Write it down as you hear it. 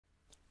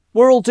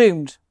We're all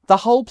doomed. The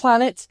whole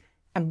planet,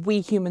 and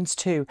we humans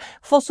too.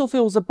 Fossil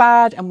fuels are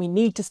bad and we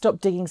need to stop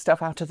digging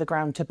stuff out of the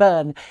ground to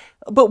burn.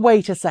 But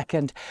wait a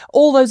second.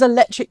 All those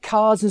electric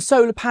cars and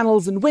solar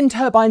panels and wind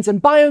turbines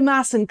and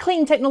biomass and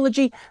clean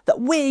technology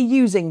that we're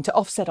using to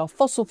offset our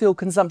fossil fuel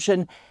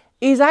consumption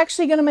is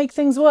actually going to make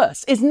things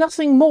worse, is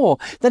nothing more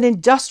than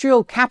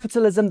industrial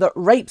capitalism that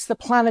rapes the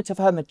planet of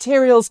her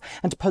materials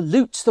and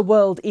pollutes the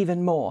world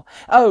even more.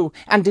 Oh,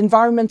 and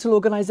environmental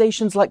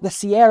organisations like the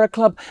Sierra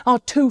Club are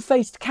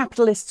two-faced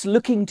capitalists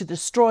looking to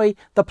destroy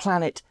the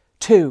planet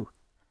too.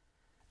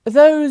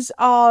 Those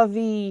are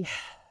the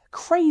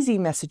crazy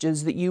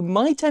messages that you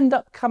might end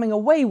up coming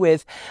away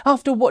with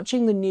after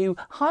watching the new,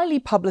 highly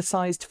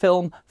publicised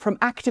film from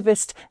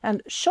activist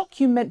and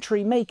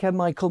shockumentary maker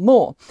Michael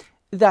Moore.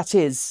 That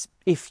is,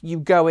 if you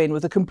go in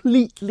with a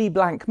completely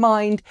blank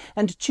mind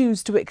and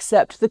choose to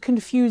accept the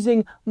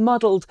confusing,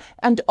 muddled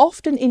and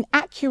often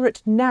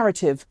inaccurate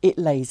narrative it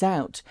lays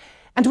out.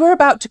 And we're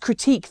about to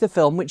critique the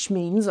film, which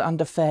means,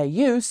 under fair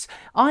use,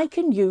 I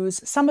can use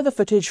some of the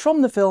footage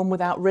from the film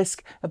without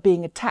risk of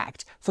being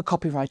attacked for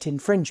copyright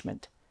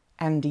infringement.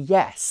 And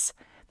yes,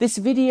 this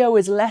video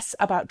is less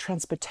about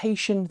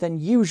transportation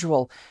than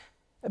usual.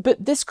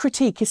 But this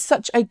critique is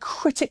such a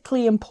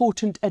critically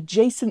important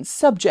adjacent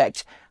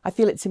subject, I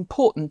feel it's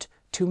important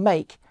to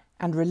make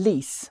and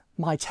release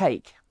my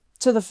take.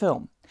 To the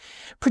film.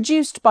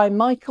 Produced by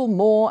Michael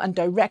Moore and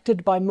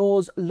directed by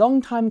Moore's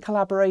longtime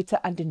collaborator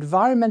and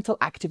environmental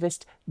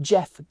activist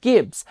Jeff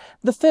Gibbs,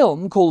 the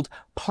film, called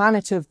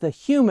Planet of the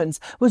Humans,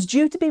 was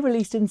due to be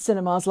released in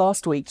cinemas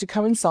last week to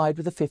coincide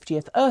with the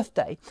 50th Earth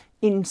Day.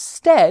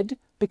 Instead,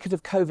 because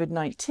of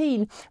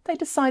COVID-19, they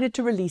decided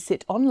to release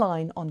it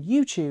online on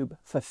YouTube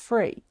for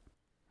free.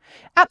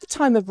 At the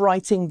time of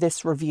writing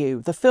this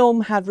review, the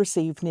film had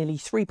received nearly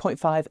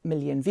 3.5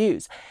 million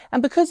views,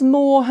 and because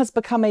Moore has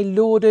become a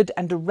lauded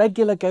and a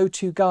regular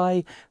go-to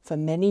guy for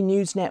many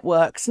news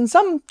networks and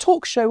some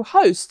talk show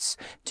hosts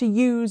to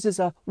use as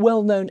a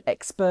well-known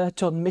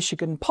expert on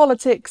Michigan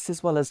politics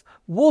as well as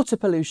water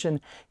pollution,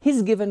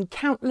 he's given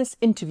countless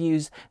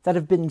interviews that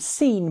have been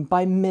seen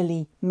by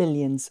many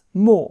millions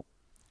more.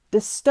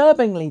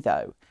 Disturbingly,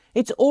 though,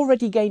 it's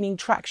already gaining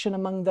traction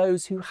among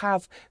those who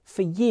have,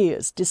 for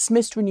years,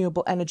 dismissed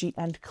renewable energy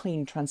and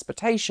clean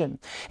transportation.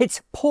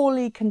 Its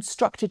poorly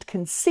constructed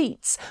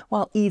conceits,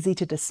 while easy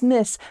to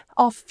dismiss,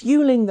 are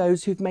fueling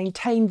those who've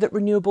maintained that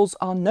renewables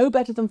are no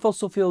better than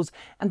fossil fuels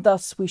and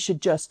thus we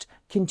should just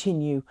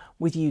continue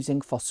with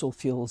using fossil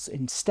fuels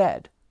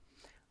instead.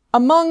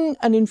 Among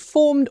an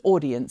informed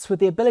audience with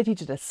the ability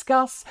to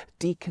discuss,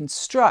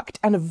 deconstruct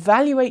and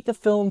evaluate the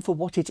film for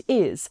what it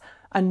is,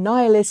 a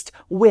nihilist,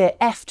 we're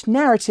effed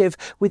narrative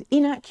with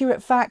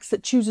inaccurate facts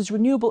that chooses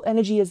renewable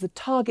energy as the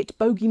target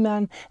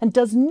bogeyman and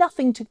does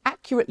nothing to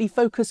accurately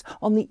focus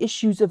on the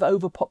issues of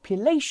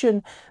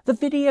overpopulation, the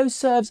video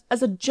serves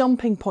as a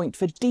jumping point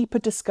for deeper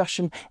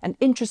discussion and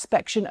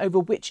introspection over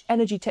which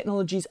energy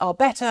technologies are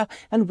better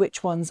and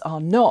which ones are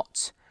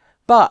not.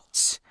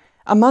 But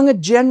among a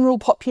general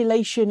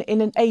population in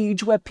an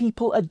age where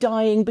people are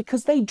dying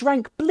because they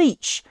drank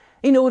bleach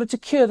in order to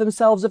cure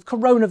themselves of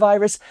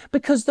coronavirus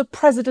because the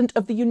President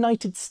of the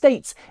United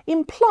States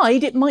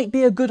implied it might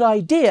be a good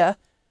idea,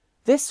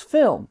 this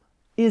film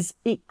is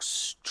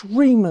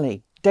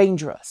extremely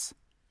dangerous.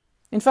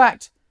 In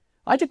fact,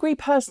 I'd agree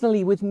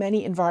personally with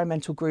many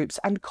environmental groups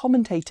and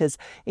commentators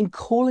in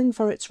calling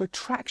for its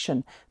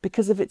retraction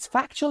because of its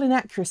factual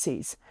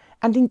inaccuracies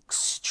and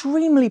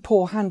extremely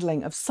poor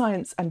handling of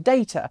science and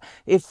data,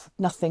 if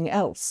nothing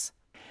else.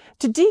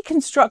 To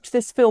deconstruct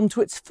this film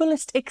to its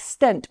fullest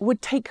extent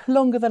would take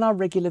longer than our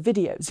regular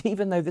videos,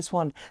 even though this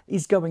one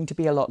is going to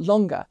be a lot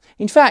longer.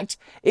 In fact,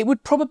 it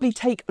would probably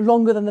take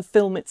longer than the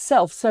film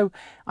itself, so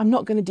I'm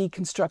not going to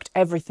deconstruct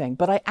everything,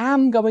 but I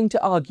am going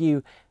to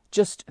argue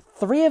just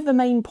 3 of the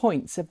main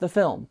points of the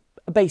film,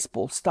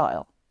 baseball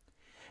style.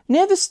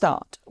 Near the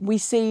start, we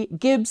see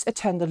Gibbs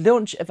attend the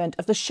launch event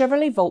of the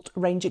Chevrolet Volt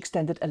range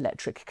extended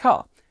electric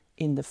car.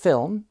 In the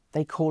film,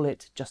 they call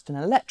it just an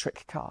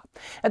electric car.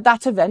 At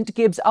that event,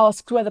 Gibbs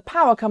asks where the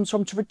power comes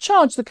from to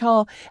recharge the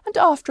car, and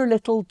after a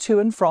little to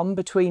and from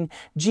between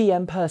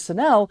GM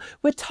personnel,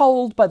 we're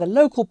told by the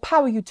local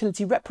power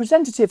utility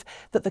representative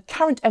that the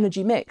current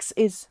energy mix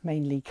is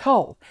mainly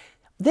coal.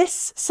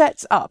 This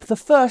sets up the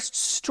first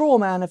straw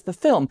man of the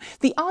film,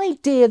 the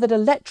idea that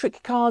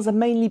electric cars are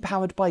mainly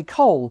powered by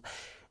coal.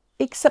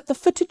 Except the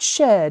footage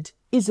shared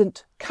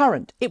isn't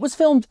current. It was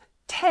filmed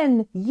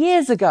 10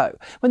 years ago,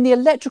 when the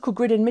electrical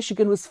grid in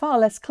Michigan was far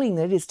less clean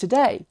than it is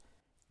today.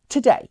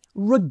 Today,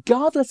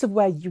 regardless of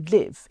where you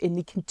live in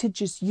the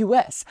contiguous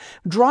US,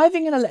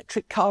 driving an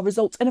electric car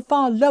results in a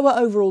far lower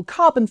overall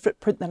carbon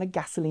footprint than a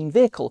gasoline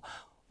vehicle,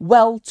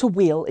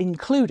 well-to-wheel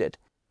included.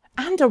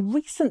 And a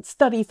recent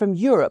study from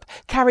Europe,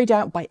 carried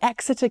out by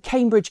Exeter,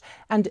 Cambridge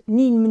and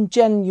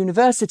Nijmegen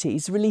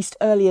universities, released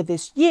earlier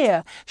this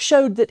year,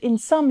 showed that in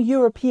some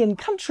European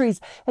countries,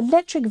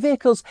 electric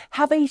vehicles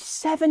have a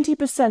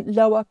 70%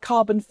 lower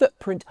carbon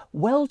footprint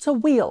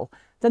well-to-wheel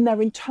than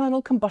their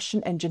internal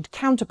combustion engine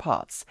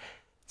counterparts.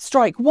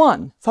 Strike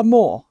 1 for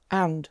Moore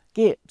and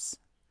Gibbs.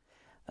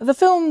 The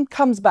film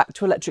comes back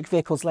to electric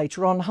vehicles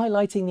later on,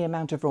 highlighting the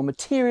amount of raw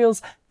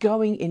materials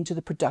going into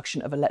the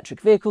production of electric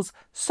vehicles,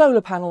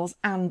 solar panels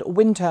and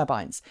wind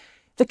turbines.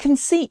 The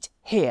conceit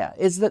here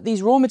is that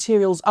these raw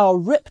materials are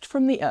ripped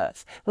from the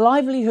earth,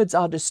 livelihoods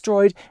are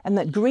destroyed, and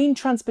that green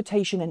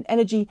transportation and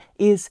energy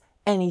is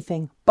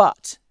anything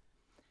but.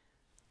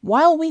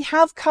 While we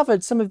have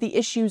covered some of the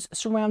issues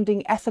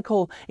surrounding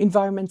ethical,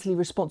 environmentally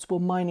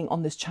responsible mining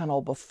on this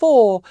channel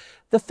before,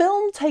 the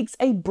film takes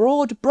a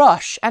broad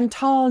brush and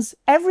tars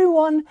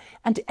everyone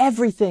and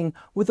everything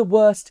with the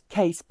worst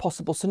case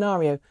possible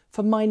scenario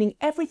for mining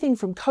everything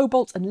from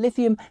cobalt and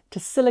lithium to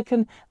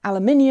silicon,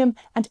 aluminium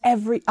and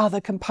every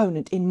other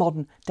component in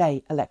modern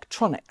day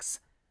electronics.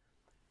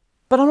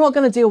 But I'm not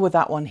going to deal with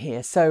that one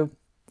here, so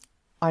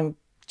I'm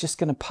just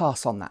going to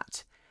pass on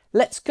that.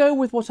 Let's go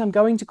with what I'm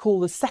going to call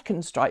the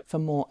second strike for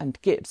Moore and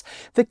Gibbs.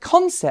 The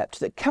concept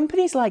that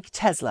companies like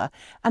Tesla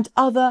and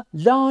other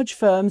large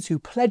firms who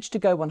pledge to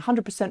go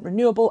 100%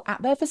 renewable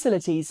at their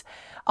facilities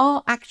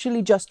are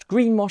actually just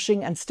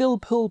greenwashing and still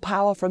pull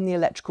power from the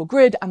electrical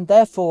grid and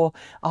therefore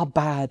are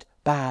bad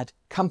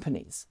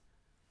companies.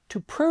 To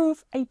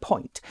prove a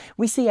point,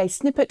 we see a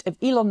snippet of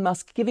Elon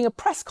Musk giving a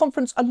press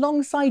conference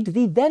alongside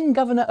the then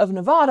governor of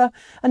Nevada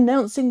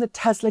announcing the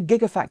Tesla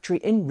Gigafactory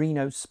in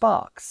Reno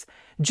Sparks.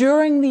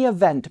 During the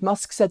event,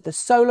 Musk said the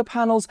solar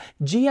panels,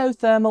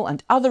 geothermal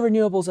and other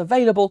renewables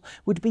available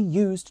would be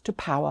used to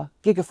power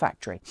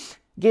Gigafactory.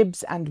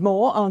 Gibbs and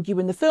Moore argue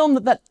in the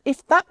film that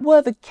if that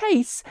were the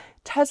case,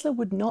 Tesla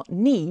would not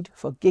need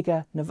for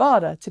Giga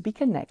Nevada to be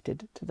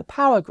connected to the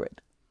power grid.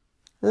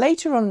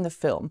 Later on in the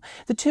film,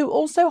 the two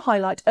also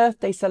highlight Earth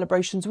Day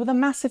celebrations with a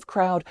massive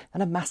crowd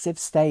and a massive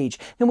stage,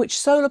 in which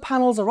solar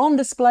panels are on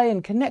display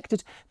and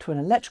connected to an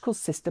electrical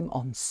system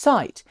on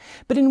site,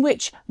 but in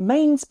which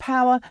mains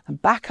power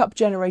and backup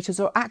generators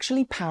are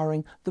actually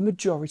powering the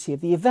majority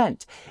of the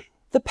event.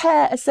 The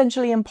pair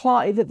essentially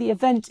imply that the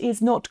event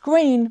is not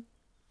green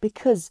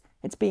because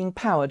it's being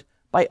powered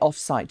by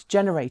off-site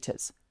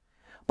generators.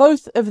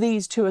 Both of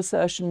these two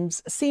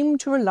assertions seem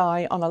to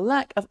rely on a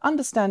lack of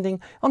understanding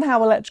on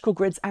how electrical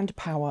grids and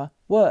power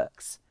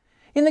works.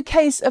 In the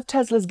case of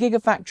Tesla's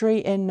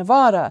Gigafactory in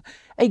Nevada,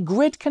 a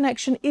grid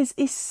connection is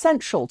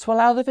essential to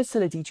allow the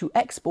facility to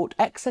export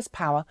excess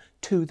power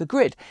to the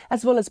grid,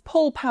 as well as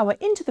pull power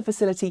into the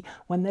facility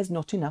when there's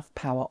not enough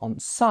power on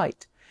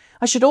site.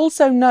 I should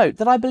also note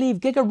that I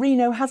believe Giga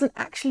Reno hasn't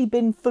actually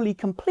been fully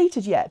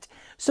completed yet,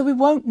 so we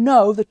won't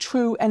know the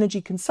true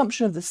energy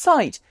consumption of the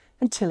site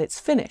until it's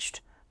finished.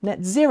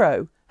 Net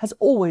zero has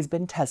always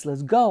been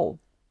Tesla's goal.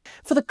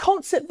 For the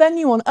concert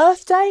venue on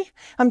Earth Day,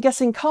 I'm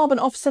guessing carbon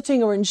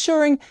offsetting or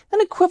ensuring an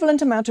equivalent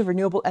amount of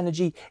renewable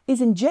energy is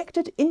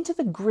injected into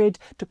the grid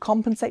to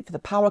compensate for the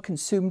power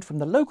consumed from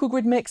the local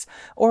grid mix,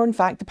 or in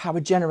fact the power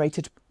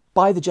generated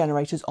by the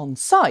generators on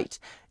site,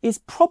 is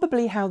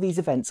probably how these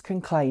events can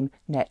claim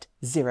net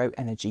zero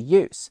energy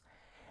use.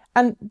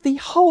 And the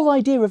whole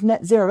idea of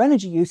net zero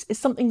energy use is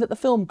something that the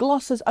film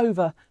glosses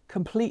over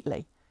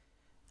completely.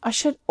 I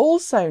should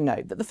also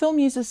note that the film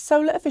uses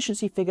solar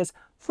efficiency figures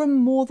from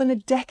more than a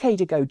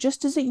decade ago,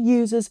 just as it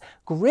uses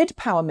grid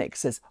power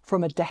mixers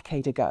from a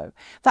decade ago.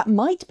 That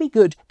might be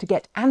good to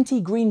get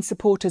anti-green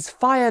supporters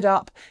fired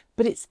up,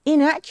 but it's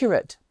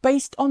inaccurate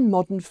based on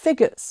modern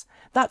figures.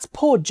 That's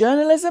poor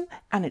journalism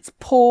and it's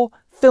poor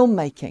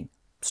filmmaking.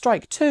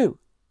 Strike 2.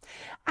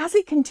 As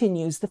it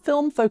continues, the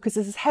film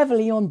focuses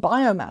heavily on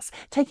biomass,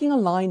 taking a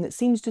line that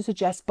seems to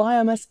suggest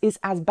biomass is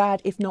as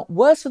bad, if not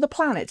worse, for the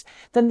planet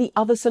than the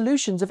other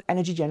solutions of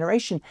energy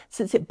generation,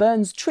 since it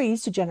burns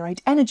trees to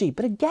generate energy.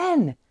 But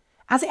again,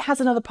 as it has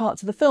in other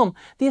parts of the film,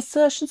 the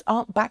assertions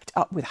aren't backed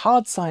up with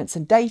hard science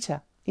and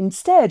data.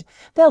 Instead,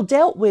 they're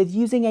dealt with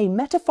using a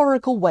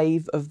metaphorical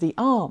wave of the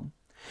arm.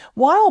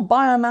 While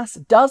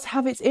biomass does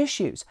have its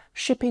issues,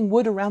 shipping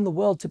wood around the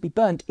world to be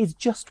burnt is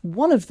just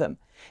one of them.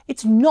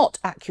 It's not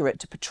accurate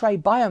to portray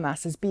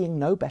biomass as being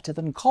no better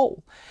than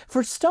coal.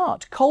 For a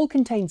start, coal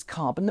contains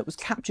carbon that was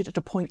captured at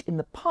a point in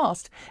the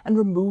past and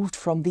removed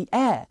from the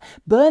air.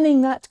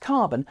 Burning that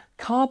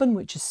carbon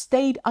which has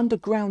stayed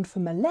underground for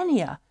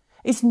millennia,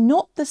 is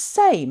not the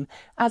same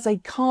as a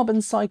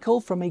carbon cycle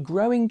from a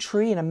growing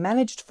tree in a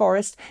managed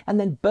forest and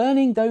then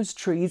burning those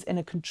trees in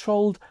a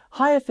controlled,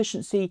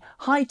 high-efficiency,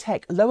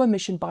 high-tech,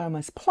 low-emission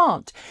biomass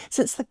plant,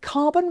 since the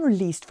carbon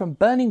released from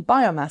burning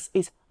biomass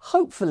is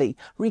hopefully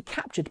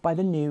recaptured by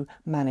the new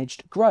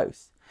managed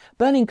growth.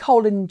 Burning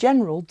coal in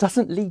general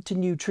doesn't lead to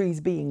new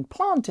trees being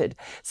planted,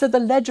 so the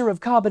ledger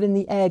of carbon in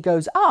the air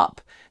goes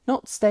up,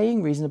 not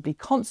staying reasonably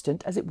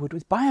constant as it would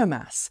with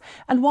biomass.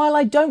 And while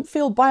I don't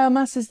feel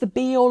biomass is the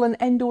be-all and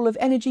end-all of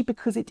energy,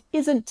 because it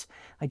isn't,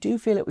 I do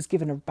feel it was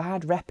given a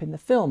bad rep in the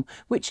film,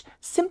 which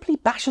simply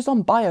bashes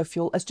on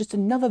biofuel as just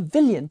another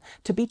villain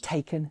to be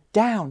taken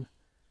down.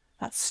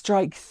 That's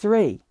strike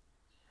 3.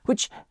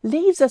 which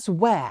leaves us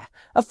where?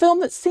 A film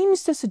that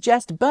seems to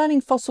suggest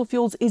burning fossil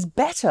fuels is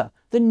better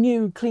than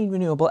new, clean,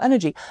 renewable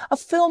energy. A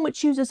film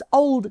which uses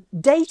old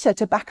data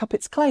to back up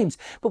its claims,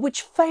 but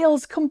which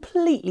fails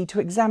completely to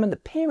examine the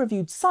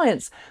peer-reviewed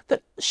science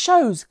that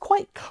shows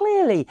quite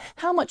clearly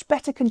how much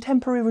better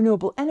contemporary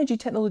renewable energy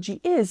technology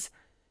is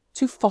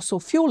to fossil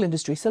fuel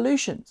industry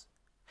solutions.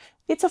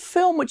 It's a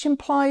film which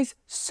implies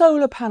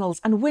solar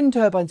panels and wind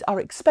turbines are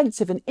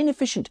expensive and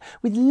inefficient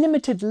with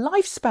limited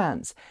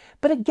lifespans,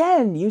 but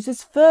again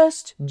uses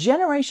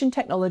first-generation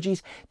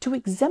technologies to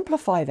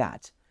exemplify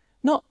that,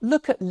 not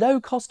look at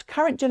low-cost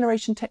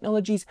current-generation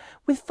technologies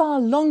with far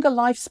longer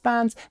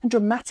lifespans and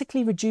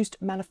dramatically reduced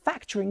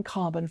manufacturing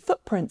carbon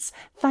footprints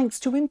thanks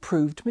to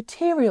improved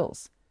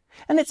materials.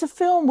 And it's a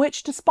film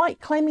which,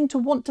 despite claiming to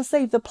want to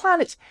save the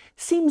planet,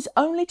 seems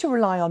only to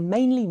rely on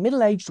mainly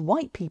middle-aged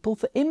white people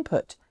for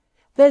input.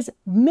 There's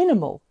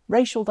minimal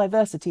racial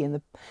diversity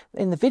in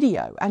the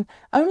video, and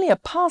only a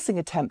passing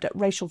attempt at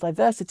racial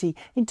diversity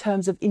in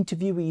terms of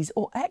interviewees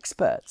or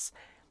experts.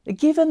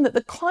 Given that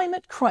the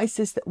climate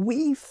crisis that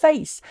we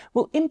face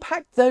will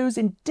impact those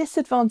in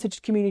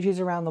disadvantaged communities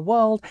around the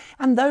world,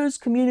 and those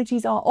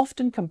communities are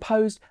often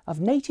composed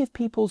of native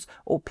peoples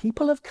or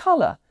people of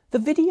colour, the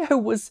video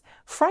was,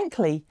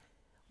 frankly,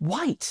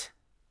 white.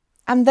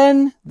 And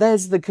then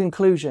there's the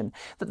conclusion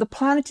that the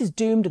planet is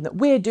doomed and that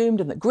we're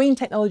doomed and that green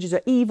technologies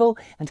are evil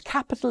and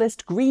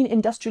capitalist green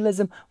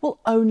industrialism will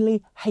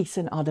only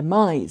hasten our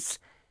demise.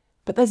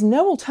 But there's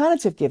no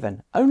alternative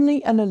given,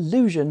 only an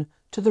allusion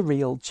to the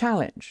real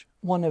challenge,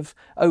 one of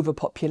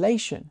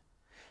overpopulation.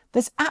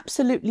 There's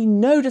absolutely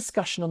no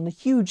discussion on the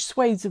huge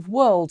swathes of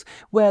world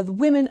where the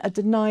women are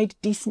denied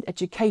decent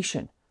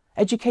education.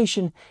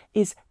 Education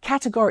is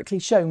categorically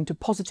shown to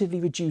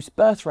positively reduce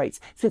birth rates,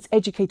 since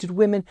educated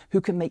women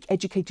who can make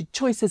educated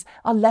choices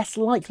are less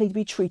likely to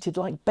be treated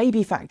like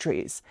baby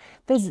factories.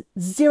 There's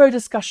zero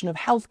discussion of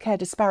healthcare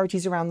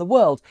disparities around the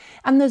world,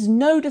 and there's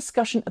no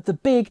discussion of the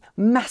big,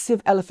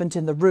 massive elephant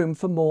in the room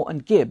for Moore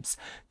and Gibbs.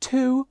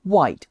 Two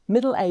white,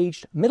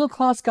 middle-aged,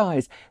 middle-class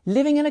guys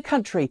living in a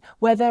country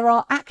where there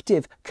are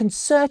active,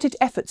 concerted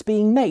efforts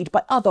being made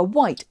by other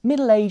white,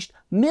 middle-aged,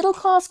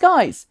 middle-class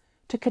guys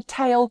to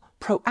curtail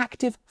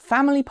proactive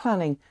family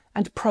planning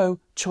and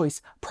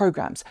pro-choice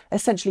programs,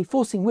 essentially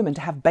forcing women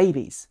to have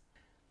babies.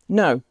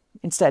 No,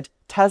 instead,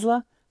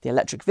 Tesla, the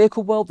electric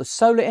vehicle world, the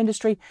solar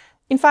industry,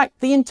 in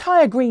fact, the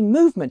entire green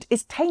movement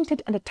is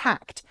tainted and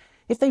attacked.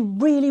 If they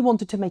really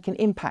wanted to make an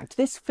impact,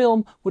 this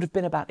film would have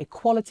been about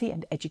equality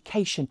and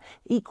education,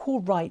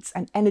 equal rights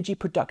and energy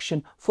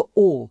production for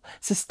all,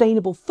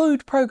 sustainable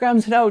food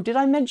programs, and oh, did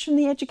I mention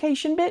the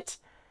education bit?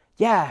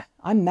 Yeah,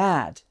 I'm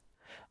mad.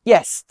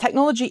 Yes,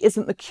 technology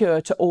isn't the cure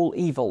to all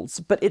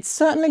evils, but it's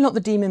certainly not the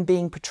demon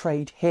being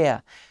portrayed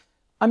here.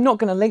 I'm not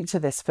going to link to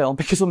this film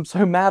because I'm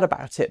so mad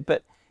about it,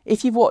 but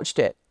if you've watched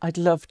it, I'd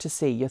love to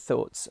see your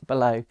thoughts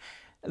below.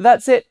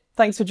 That's it.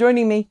 Thanks for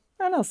joining me,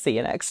 and I'll see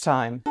you next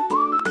time.